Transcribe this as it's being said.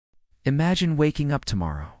Imagine waking up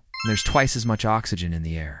tomorrow, and there's twice as much oxygen in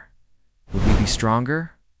the air. Would we be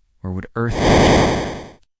stronger, or would Earth be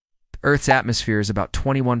stronger? Earth's atmosphere is about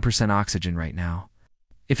 21% oxygen right now.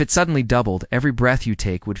 If it suddenly doubled, every breath you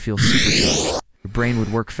take would feel supercharged. Your brain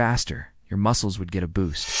would work faster, your muscles would get a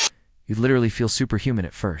boost. You'd literally feel superhuman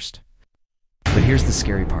at first. But here's the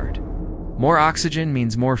scary part. More oxygen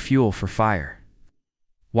means more fuel for fire.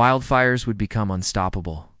 Wildfires would become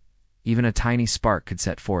unstoppable. Even a tiny spark could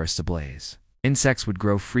set forests ablaze. Insects would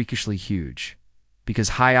grow freakishly huge,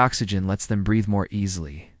 because high oxygen lets them breathe more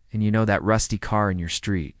easily, and you know that rusty car in your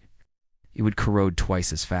street, it would corrode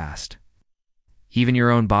twice as fast. Even your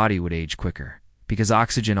own body would age quicker, because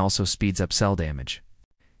oxygen also speeds up cell damage.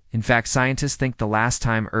 In fact, scientists think the last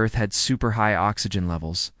time Earth had super high oxygen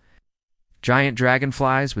levels, giant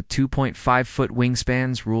dragonflies with 2.5-foot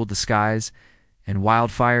wingspans ruled the skies, and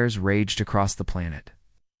wildfires raged across the planet.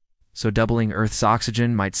 So doubling Earth's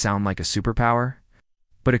oxygen might sound like a superpower,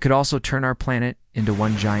 but it could also turn our planet into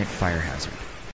one giant fire hazard.